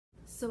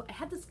So I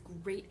had this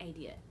great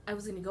idea. I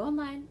was going to go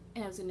online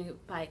and I was going to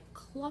buy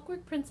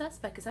Clockwork Princess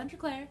by Cassandra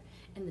Clare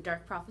and The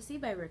Dark Prophecy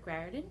by Rick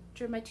Riordan,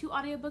 which are my two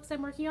audiobooks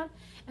I'm working on.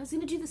 I was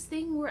going to do this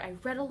thing where I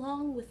read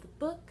along with the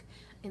book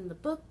in the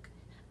book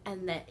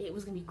and that it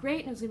was going to be great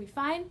and it was going to be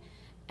fine.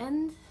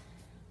 And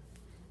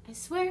I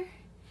swear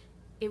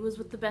it was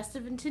with the best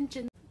of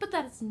intentions. But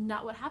that is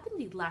not what happened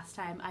the last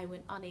time I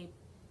went on a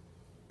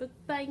book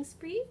buying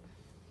spree.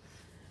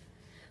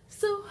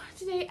 So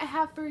today I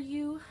have for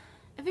you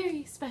a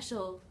very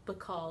special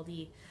book haul.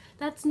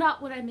 That's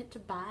not what I meant to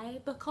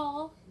buy book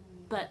haul,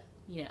 but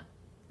you know,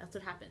 that's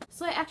what happened.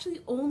 So I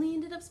actually only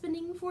ended up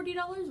spending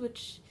 $40,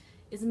 which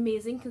is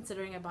amazing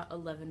considering I bought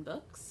 11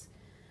 books.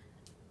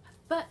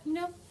 But you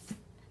know,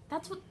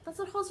 that's what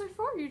hauls are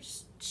for. You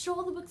just show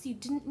all the books you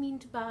didn't mean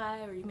to buy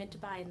or you meant to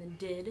buy and then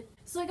did.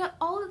 So I got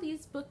all of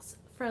these books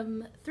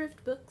from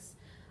Thrift Books.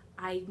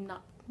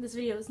 This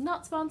video is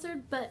not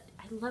sponsored, but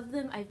I love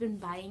them. I've been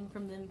buying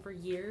from them for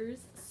years,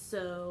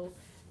 so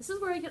this is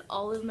where I get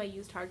all of my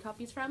used hard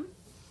copies from.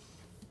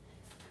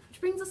 Which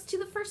brings us to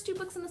the first two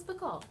books in this book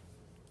haul.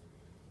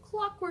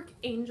 Clockwork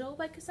Angel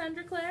by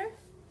Cassandra Clare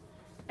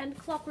and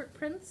Clockwork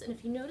Prince. And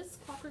if you notice,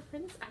 Clockwork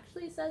Prince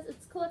actually says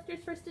it's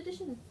collector's first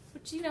edition,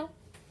 which, you know,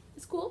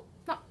 is cool.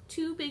 Not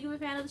too big of a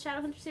fan of the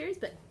Shadowhunter series,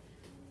 but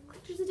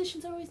collector's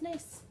editions are always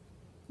nice.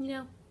 You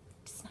know,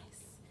 just nice.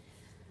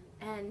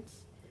 And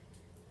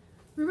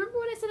remember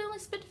when I said I only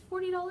spent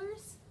 $40?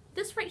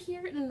 This right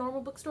here in a normal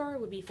bookstore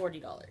would be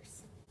 $40.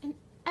 And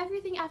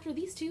everything after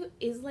these two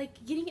is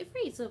like getting it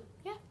free, so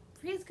yeah,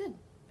 free is good.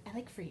 I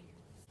like free.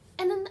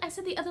 And then I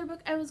said the other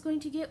book I was going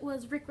to get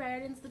was Rick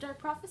Riordan's The Dark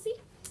Prophecy.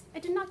 I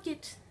did not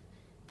get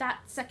that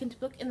second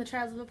book in the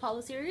Trials of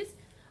Apollo series.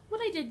 What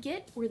I did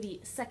get were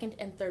the second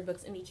and third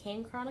books in the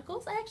Kane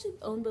Chronicles. I actually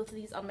own both of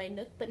these on my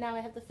Nook, but now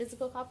I have the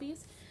physical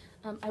copies.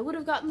 I would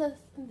have gotten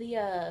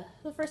the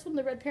first one,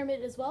 the Red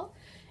Pyramid, as well,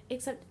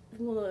 except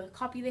the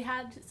copy they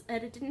had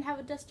said it didn't have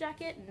a dust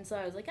jacket, and so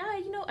I was like,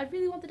 you know, I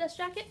really want the dust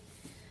jacket.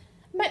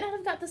 Might not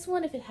have got this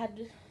one if it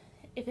had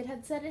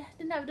said it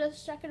didn't have a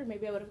dust jacket, or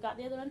maybe I would have got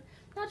the other one.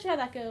 Not sure how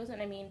that goes,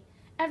 and I mean,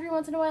 every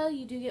once in a while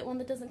you do get one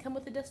that doesn't come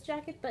with a dust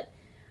jacket, but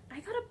I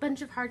got a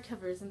bunch of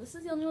hardcovers, and this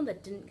is the only one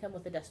that didn't come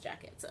with a dust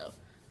jacket, so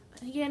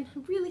again,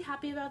 I'm really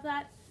happy about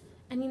that.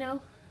 And you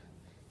know,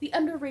 the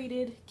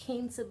underrated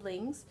Kane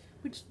siblings,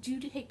 which do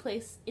take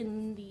place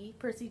in the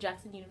Percy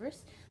Jackson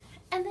universe.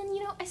 And then,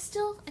 you know, I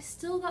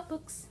still got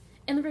books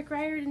in the Rick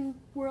Riordan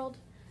world,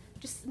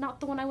 just not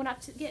the one I went out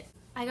to get.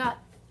 I got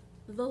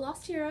The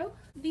Lost Hero,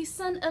 The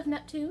Son of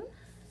Neptune,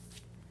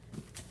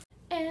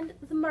 and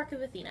The Mark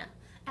of Athena.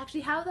 I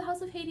actually have The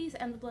House of Hades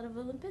and The Blood of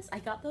Olympus. I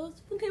got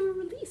those when they were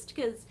released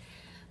because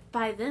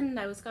by then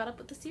I was caught up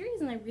with the series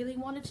and I really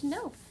wanted to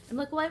know. I'm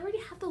like, well, I already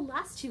have the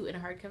last two in a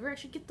hardcover. I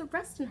should get the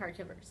rest in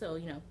hardcover. So,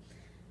 you know,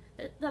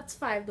 that's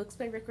 5 books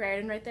by Rick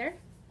Riordan right there.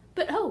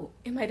 But oh,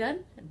 am I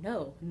done?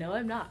 No,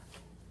 I'm not.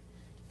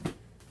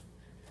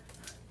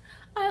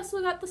 I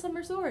also got The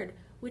Summer Sword,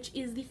 which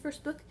is the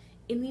first book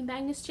in the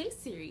Magnus Chase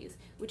series,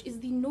 which is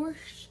the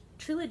Norse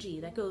trilogy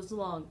that goes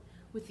along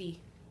with the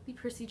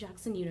Percy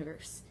Jackson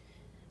universe.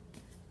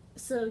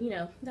 So, you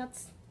know,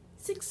 that's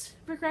 6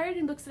 Rick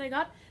Riordan books that I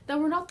got that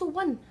were not the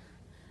one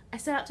I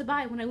set out to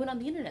buy when I went on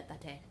the internet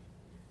that day.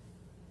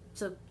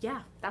 So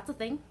yeah, that's a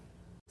thing.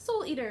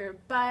 Soul Eater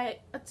by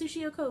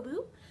Atsushi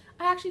Okobu.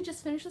 I actually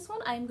just finished this one.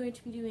 I'm going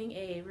to be doing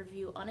a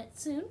review on it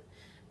soon,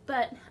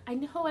 but I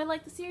know I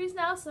like the series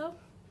now, so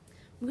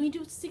I'm going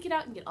to stick it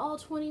out and get all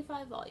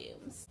 25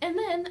 volumes. And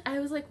then I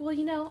was like, well,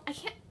 you know, I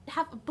can't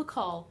have a book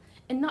haul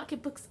and not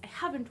get books I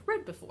haven't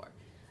read before.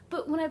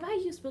 But when I buy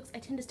used books, I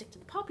tend to stick to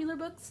the popular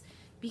books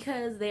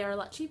because they are a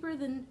lot cheaper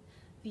than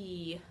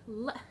the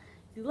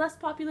less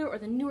popular or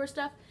the newer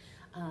stuff.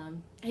 I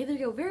either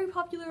go very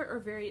popular or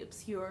very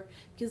obscure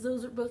because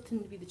those both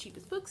tend to be the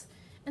cheapest books.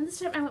 And this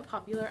time I went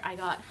popular. I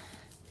got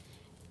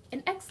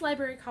an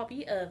ex-library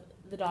copy of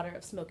The Daughter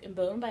of Smoke and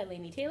Bone by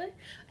Laini Taylor.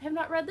 I have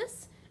not read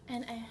this,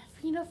 and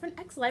you know, for an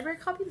ex-library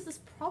copy, this is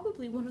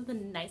probably one of the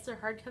nicer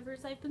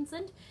hardcovers I've been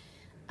sent.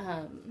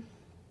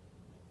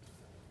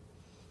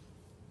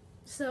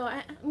 So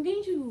I'm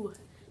going to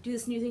do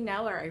this new thing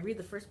now where I read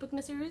the first book in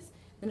a series,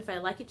 and if I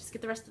like it, just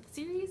get the rest of the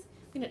series.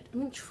 I'm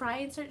gonna try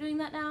and start doing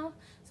that now,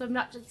 so I'm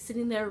not just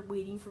sitting there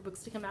waiting for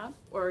books to come out,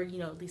 or, you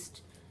know, at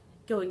least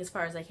going as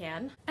far as I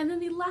can. And then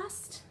the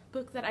last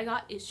book that I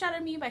got is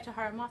Shatter Me by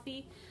Tahereh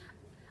Mafi.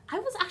 I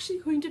was actually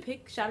going to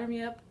pick Shatter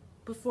Me up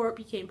before it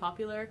became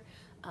popular.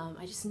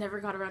 I just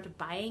never got around to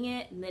buying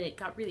it, and then it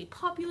got really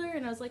popular,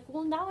 and I was like,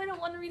 well, now I don't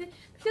want to read it.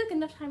 I feel like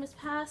enough time has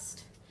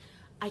passed.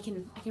 I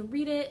can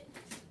read it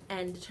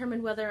and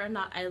determine whether or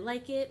not I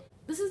like it.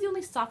 This is the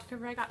only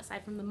softcover I got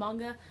aside from the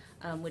manga,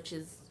 which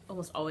is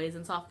almost always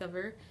in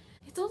softcover.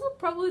 It's also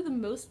probably the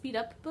most beat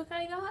up book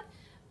I got,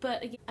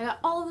 but again, I got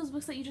all of those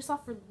books that you just saw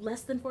for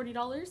less than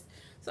 $40,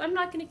 so I'm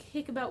not going to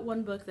kick about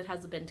one book that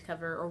has a bent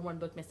cover or one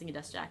book missing a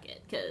dust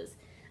jacket, because,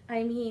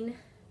 I mean,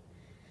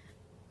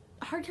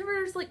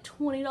 hardcover is like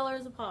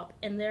 $20 a pop,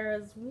 and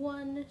there's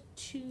 1,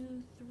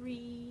 2,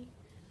 3,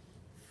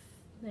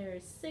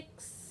 there's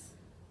 6,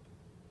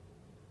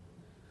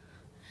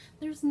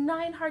 There's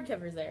 9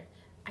 hardcovers there.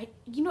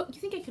 You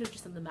think I could have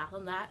just done the math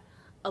on that?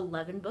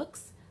 11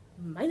 books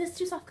minus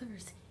 2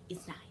 softcovers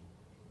is 9.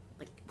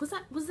 Like, was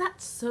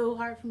that so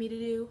hard for me to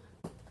do?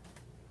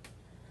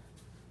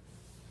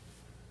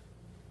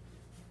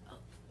 Oh,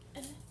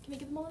 can I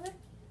get them all in there?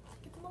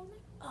 Get them all in there?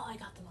 Oh, I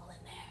got them all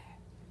in there.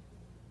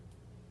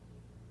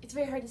 It's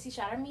very hard to see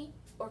Shatter Me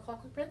or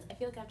Clockwork Prince. I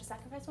feel like I have to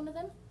sacrifice one of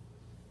them.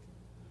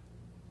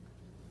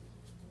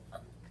 Oh,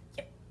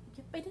 yep,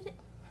 I did it.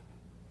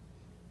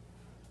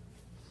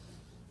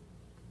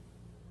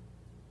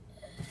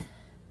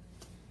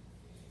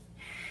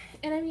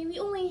 And I mean, the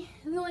only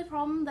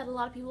problem that a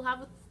lot of people have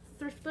with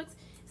thrift books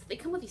is that they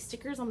come with these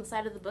stickers on the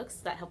side of the books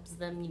that helps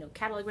them,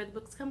 catalog where the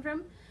books come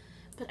from.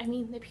 But I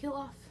mean, they peel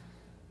off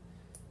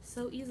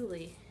so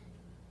easily.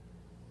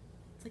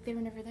 It's like they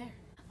were never there.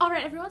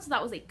 Alright everyone, so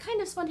that was a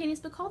kind of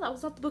spontaneous book haul. That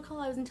was not the book haul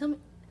I was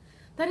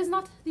That is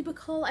not the book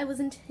haul I was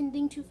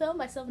intending to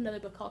film. I still have another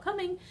book haul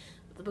coming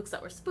with the books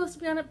that were supposed to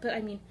be on it, but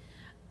I mean,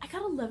 I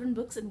got 11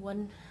 books in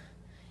one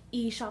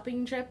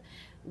e-shopping trip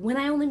when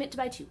I only meant to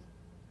buy 2.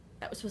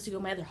 That was supposed to go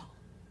in my other haul.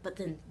 But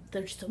then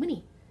there's so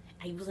many.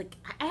 I was like,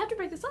 I have to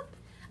break this up.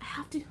 I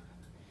have to.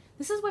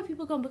 This is why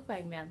people go on book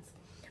buying bans.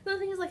 The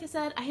thing is, like I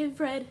said, I have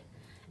read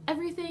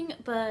everything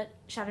but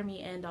Shatter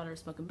Me and Daughter of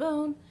Smoke and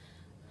Bone.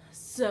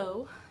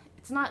 So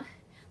it's not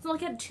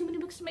like I had too many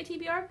books in my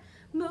TBR.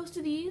 Most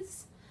of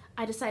these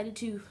I decided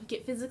to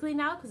get physically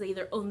now because I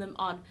either own them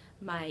on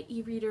my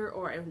e-reader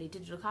or I own a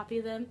digital copy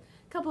of them.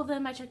 A couple of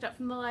them I checked out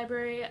from the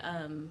library.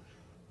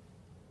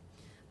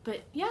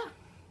 But yeah.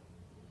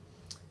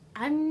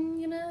 I'm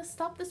gonna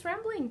stop this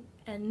rambling,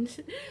 and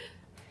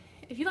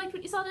if you liked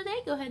what you saw today,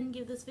 go ahead and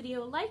give this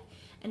video a like,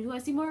 and if you want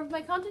to see more of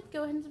my content,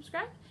 go ahead and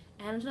subscribe,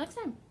 and until next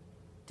time,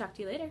 talk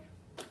to you later.